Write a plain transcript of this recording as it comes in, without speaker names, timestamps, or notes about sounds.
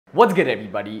What's good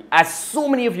everybody? As so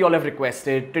many of y'all have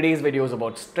requested, today's video is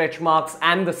about stretch marks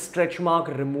and the stretch mark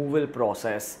removal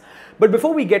process. But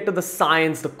before we get to the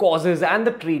science, the causes and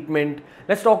the treatment,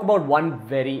 let's talk about one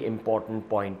very important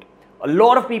point. A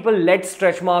lot of people let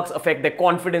stretch marks affect their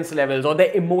confidence levels or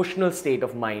their emotional state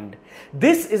of mind.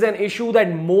 This is an issue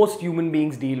that most human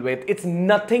beings deal with. It's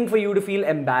nothing for you to feel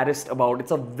embarrassed about.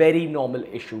 It's a very normal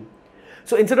issue.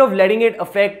 So instead of letting it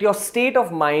affect your state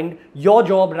of mind, your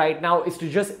job right now is to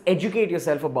just educate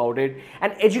yourself about it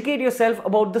and educate yourself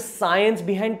about the science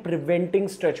behind preventing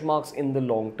stretch marks in the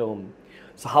long term.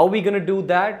 So how are we going to do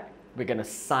that? We're going to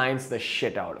science the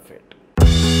shit out of it.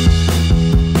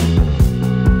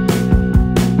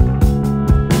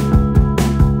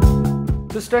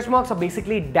 So stretch marks are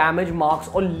basically damage marks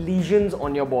or lesions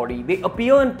on your body. They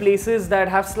appear in places that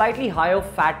have slightly higher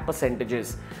fat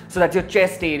percentages. So that's your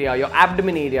chest area, your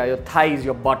abdomen area, your thighs,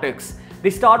 your buttocks. They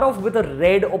start off with a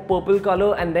red or purple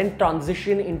color and then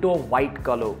transition into a white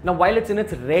color. Now while it's in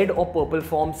its red or purple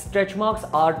form, stretch marks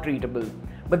are treatable.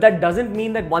 But that doesn't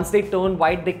mean that once they turn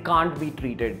white, they can't be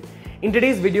treated. In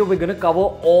today's video, we're going to cover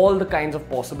all the kinds of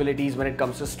possibilities when it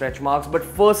comes to stretch marks. But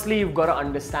firstly, you've got to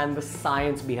understand the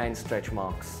science behind stretch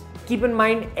marks. Keep in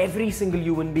mind, every single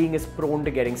human being is prone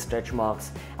to getting stretch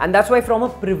marks. And that's why from a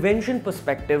prevention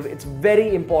perspective, it's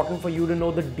very important for you to know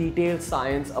the detailed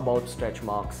science about stretch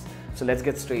marks. So let's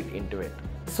get straight into it.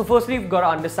 So firstly, you've got to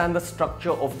understand the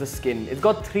structure of the skin. It's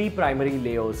got three primary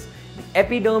layers: the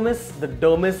epidermis, the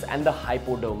dermis, and the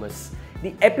hypodermis.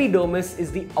 The epidermis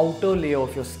is the outer layer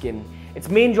of your skin. Its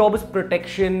main job is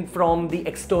protection from the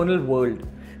external world.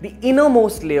 The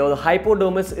innermost layer, the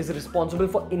hypodermis, is responsible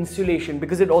for insulation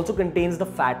because it also contains the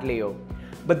fat layer.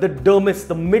 But the dermis,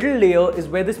 the middle layer, is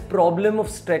where this problem of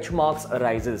stretch marks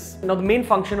arises. Now the main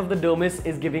function of the dermis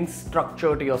is giving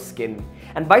structure to your skin.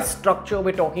 And by structure,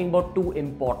 we're talking about two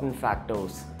important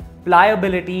factors: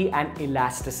 pliability and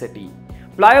elasticity.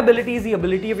 Pliability is the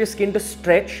ability of your skin to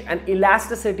stretch, and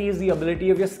elasticity is the ability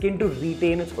of your skin to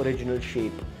retain its original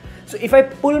shape. So if I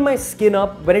pull my skin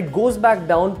up, when it goes back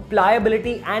down,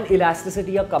 pliability and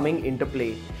elasticity are coming into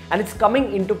play. And it's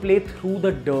coming into play through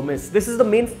the dermis. This is the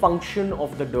main function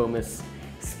of the dermis.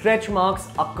 Stretch marks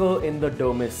occur in the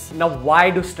dermis. Now, why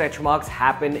do stretch marks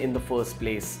happen in the first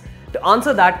place? To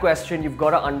answer that question, you've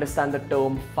got to understand the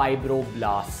term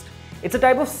fibroblast. It's a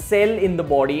type of cell in the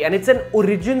body, and it's an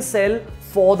origin cell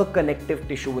for the connective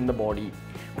tissue in the body.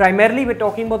 Primarily, we're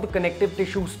talking about the connective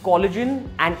tissues collagen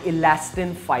and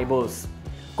elastin fibers.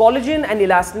 Collagen and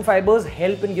elastin fibers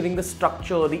help in giving the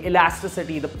structure, the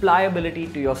elasticity, the pliability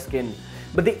to your skin,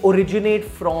 but they originate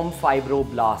from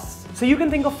fibroblasts. So you can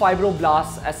think of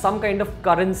fibroblasts as some kind of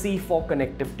currency for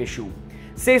connective tissue.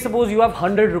 Say suppose you have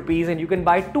 100 rupees and you can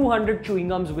buy 200 chewing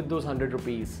gums with those 100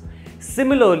 rupees.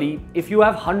 Similarly, if you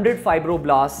have 100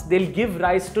 fibroblasts, they'll give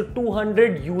rise to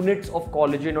 200 units of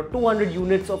collagen or 200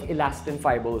 units of elastin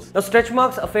fibers. Now, stretch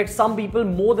marks affect some people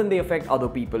more than they affect other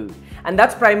people. And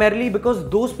that's primarily because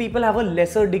those people have a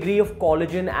lesser degree of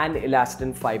collagen and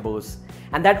elastin fibers.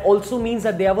 And that also means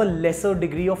that they have a lesser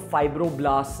degree of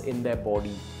fibroblasts in their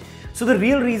body. So the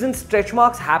real reason stretch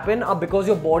marks happen are because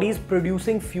your body is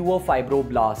producing fewer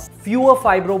fibroblasts. Fewer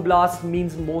fibroblasts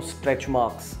means more stretch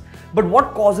marks. But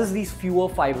what causes these fewer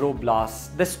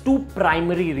fibroblasts? There's two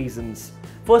primary reasons.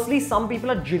 Firstly, some people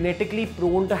are genetically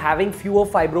prone to having fewer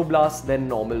fibroblasts than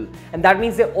normal. And that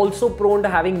means they're also prone to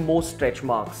having more stretch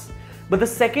marks. But the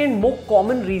second, more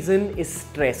common reason is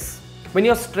stress. When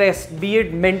you're stressed, be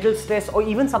it mental stress or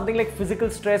even something like physical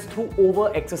stress through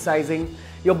over-exercising,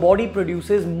 your body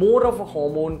produces more of a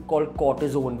hormone called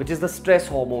cortisol, which is the stress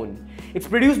hormone. It's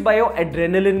produced by your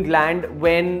adrenaline gland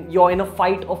when you're in a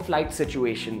fight or flight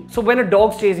situation. So when a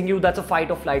dog's chasing you, that's a fight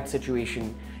or flight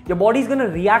situation. Your body's going to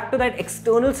react to that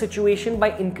external situation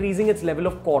by increasing its level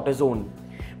of cortisol.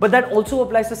 But that also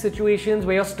applies to situations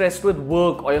where you're stressed with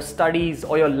work or your studies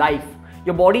or your life.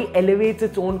 Your body elevates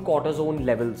its own cortisol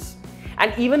levels.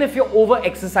 And even if you're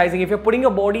over-exercising, if you're putting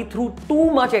your body through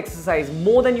too much exercise,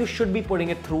 more than you should be putting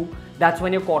it through, that's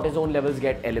when your cortisol levels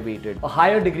get elevated. A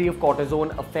higher degree of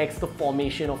cortisol affects the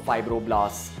formation of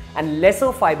fibroblasts. And lesser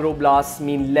fibroblasts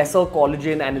mean lesser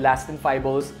collagen and elastin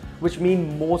fibers, which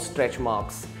mean more stretch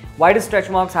marks. Why do stretch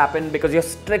marks happen? Because you're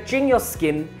stretching your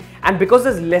skin, and because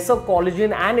there's lesser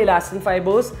collagen and elastin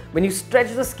fibers, when you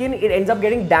stretch the skin, it ends up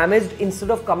getting damaged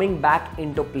instead of coming back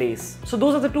into place. So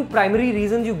those are the two primary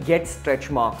reasons you get stretch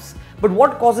marks. But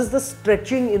what causes the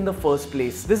stretching in the first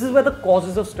place? This is where the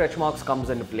causes of stretch marks comes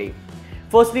into play.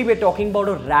 Firstly, we're talking about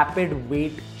a rapid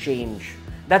weight change.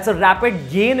 That's a rapid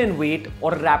gain in weight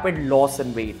or a rapid loss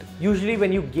in weight. Usually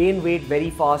when you gain weight very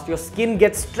fast, your skin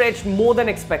gets stretched more than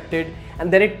expected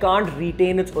and then it can't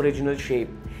retain its original shape.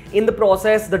 In the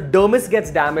process, the dermis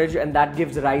gets damaged and that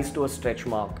gives rise to a stretch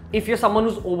mark. If you're someone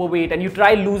who's overweight and you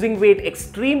try losing weight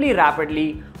extremely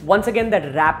rapidly, once again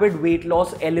that rapid weight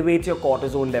loss elevates your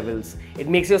cortisol levels. It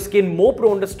makes your skin more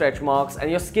prone to stretch marks and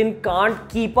your skin can't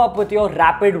keep up with your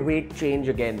rapid weight change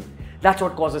again. That's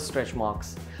what causes stretch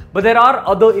marks. But there are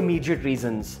other immediate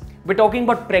reasons. We're talking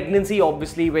about pregnancy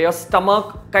obviously, where your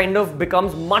stomach kind of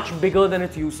becomes much bigger than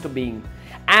it's used to being.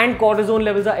 And cortisol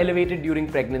levels are elevated during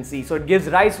pregnancy, so it gives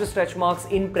rise to stretch marks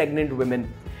in pregnant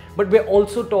women. But we're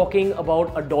also talking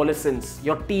about adolescence,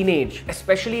 your teenage,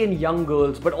 especially in young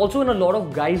girls, but also in a lot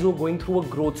of guys who are going through a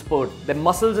growth spurt. Their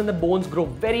muscles and the bones grow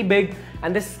very big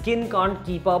and their skin can't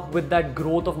keep up with that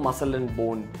growth of muscle and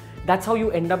bone. That's how you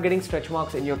end up getting stretch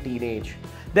marks in your teenage.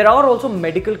 There are also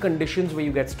medical conditions where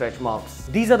you get stretch marks.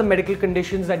 These are the medical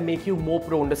conditions that make you more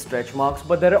prone to stretch marks,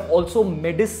 but there are also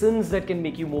medicines that can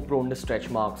make you more prone to stretch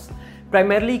marks.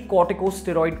 Primarily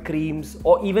corticosteroid creams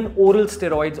or even oral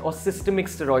steroids or systemic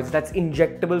steroids, that's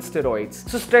injectable steroids.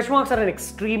 So stretch marks are an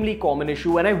extremely common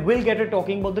issue and I will get to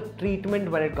talking about the treatment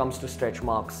when it comes to stretch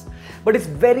marks. But it's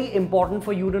very important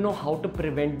for you to know how to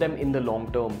prevent them in the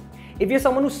long term. If you're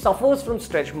someone who suffers from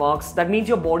stretch marks, that means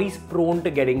your body's prone to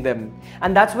getting them.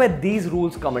 And that's where these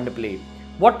rules come into play.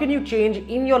 What can you change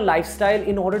in your lifestyle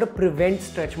in order to prevent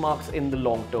stretch marks in the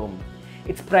long term?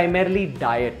 It's primarily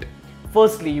diet.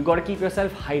 Firstly, you got to keep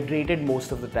yourself hydrated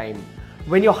most of the time.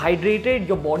 When you're hydrated,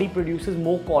 your body produces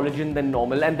more collagen than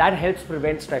normal and that helps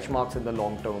prevent stretch marks in the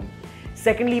long term.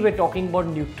 Secondly, we're talking about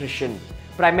nutrition.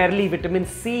 Primarily vitamin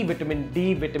C, vitamin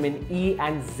D, vitamin E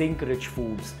and zinc rich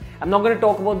foods. I'm not going to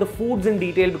talk about the foods in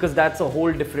detail because that's a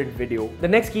whole different video. The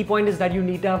next key point is that you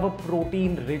need to have a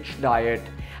protein rich diet.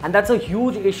 And that's a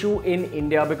huge issue in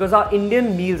India because our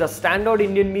Indian meals, our standard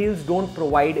Indian meals don't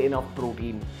provide enough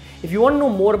protein. If you want to know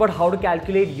more about how to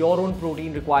calculate your own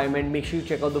protein requirement, make sure you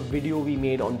check out the video we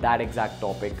made on that exact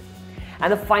topic.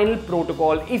 And the final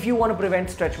protocol, if you want to prevent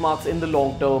stretch marks in the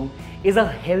long term, is a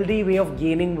healthy way of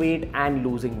gaining weight and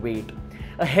losing weight.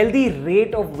 A healthy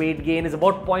rate of weight gain is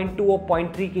about 0.2 or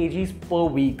 0.3 kgs per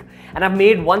week. And I've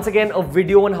made once again a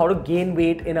video on how to gain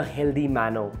weight in a healthy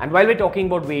manner. And while we're talking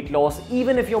about weight loss,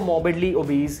 even if you're morbidly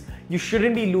obese, you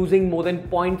shouldn't be losing more than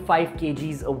 0.5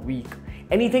 kgs a week.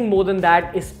 Anything more than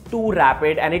that is too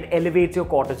rapid and it elevates your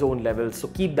cortisol levels, so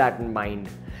keep that in mind.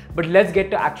 But let's get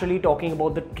to actually talking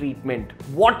about the treatment.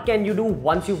 What can you do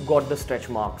once you've got the stretch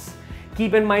marks?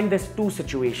 Keep in mind there's two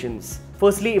situations.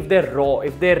 Firstly, if they're raw,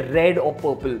 if they're red or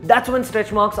purple, that's when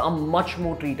stretch marks are much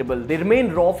more treatable. They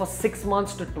remain raw for 6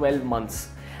 months to 12 months.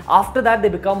 After that, they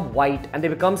become white and they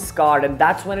become scarred, and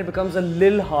that's when it becomes a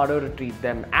little harder to treat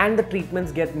them and the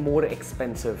treatments get more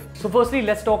expensive. So firstly,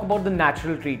 let's talk about the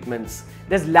natural treatments.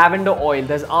 There's lavender oil,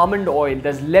 there's almond oil,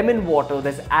 there's lemon water,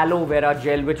 there's aloe vera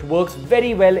gel, which works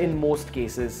very well in most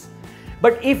cases.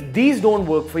 But if these don't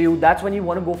work for you, that's when you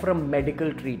want to go for a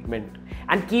medical treatment.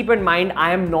 And keep in mind,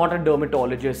 I am not a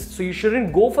dermatologist, so you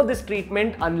shouldn't go for this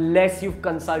treatment unless you've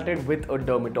consulted with a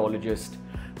dermatologist.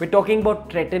 We're talking about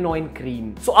tretinoin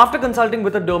cream. So after consulting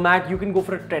with a dermat, you can go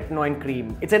for a tretinoin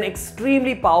cream. It's an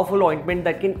extremely powerful ointment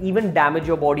that can even damage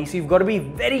your body, so you've got to be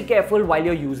very careful while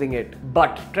you're using it.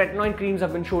 But tretinoin creams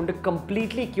have been shown to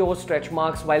completely cure stretch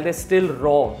marks while they're still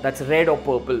raw, that's red or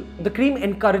purple. The cream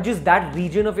encourages that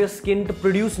region of your skin to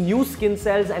produce new skin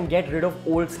cells and get rid of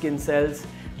old skin cells,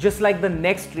 just like the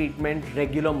next treatment,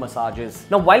 regular massages.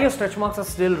 Now, while your stretch marks are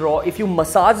still raw, if you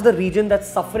massage the region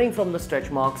that's suffering from the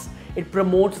stretch marks, it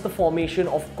promotes the formation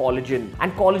of collagen.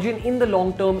 And collagen in the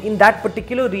long term, in that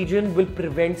particular region, will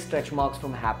prevent stretch marks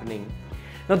from happening.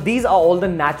 Now, these are all the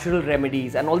natural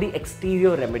remedies and all the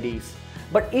exterior remedies.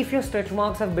 But if your stretch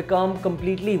marks have become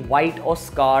completely white or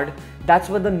scarred, that's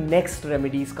where the next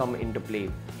remedies come into play.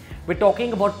 We're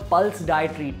talking about pulse dye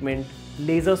treatment,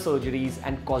 laser surgeries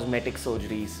and cosmetic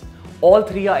surgeries. All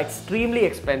three are extremely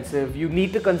expensive. You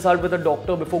need to consult with a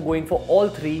doctor before going for all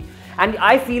three, and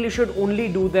I feel you should only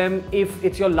do them if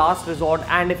it's your last resort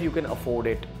and if you can afford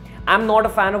it. I'm not a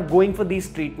fan of going for these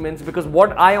treatments because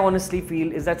what I honestly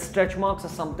feel is that stretch marks are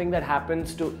something that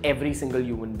happens to every single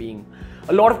human being.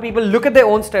 A lot of people look at their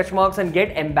own stretch marks and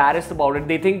get embarrassed about it.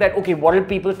 They think that, okay, what will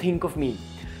people think of me?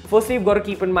 Firstly, you've got to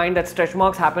keep in mind that stretch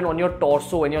marks happen on your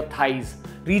torso and your thighs,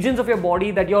 regions of your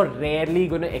body that you're rarely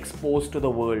going to expose to the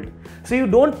world. So you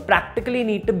don't practically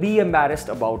need to be embarrassed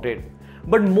about it.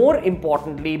 But more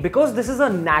importantly, because this is a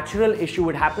natural issue,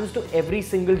 it happens to every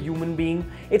single human being,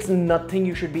 it's nothing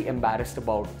you should be embarrassed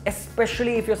about.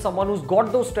 Especially if you're someone who's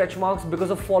got those stretch marks because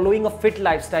of following a fit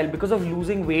lifestyle, because of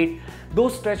losing weight.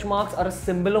 Those stretch marks are a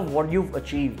symbol of what you've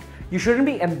achieved. You shouldn't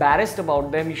be embarrassed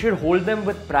about them, you should hold them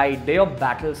with pride. They're your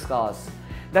battle scars.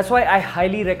 That's why I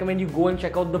highly recommend you go and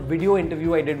check out the video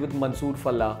interview I did with Mansoor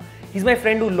Falla. He's my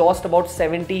friend who lost about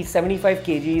 75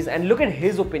 kgs, and look at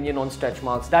his opinion on stretch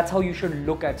marks. That's how you should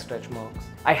look at stretch marks.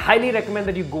 I highly recommend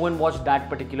that you go and watch that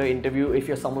particular interview if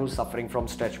you're someone who's suffering from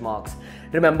stretch marks.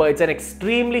 Remember, it's an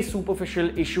extremely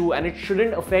superficial issue and it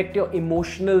shouldn't affect your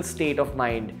emotional state of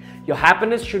mind. Your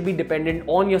happiness should be dependent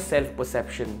on your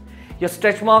self-perception. Your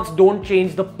stretch marks don't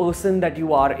change the person that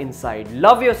you are inside.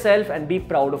 Love yourself and be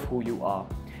proud of who you are.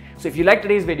 So if you like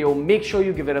today's video, make sure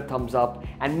you give it a thumbs up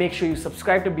and make sure you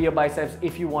subscribe to BeerBiceps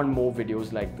if you want more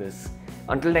videos like this.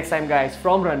 Until next time guys,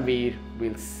 from Ranveer,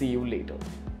 we'll see you later.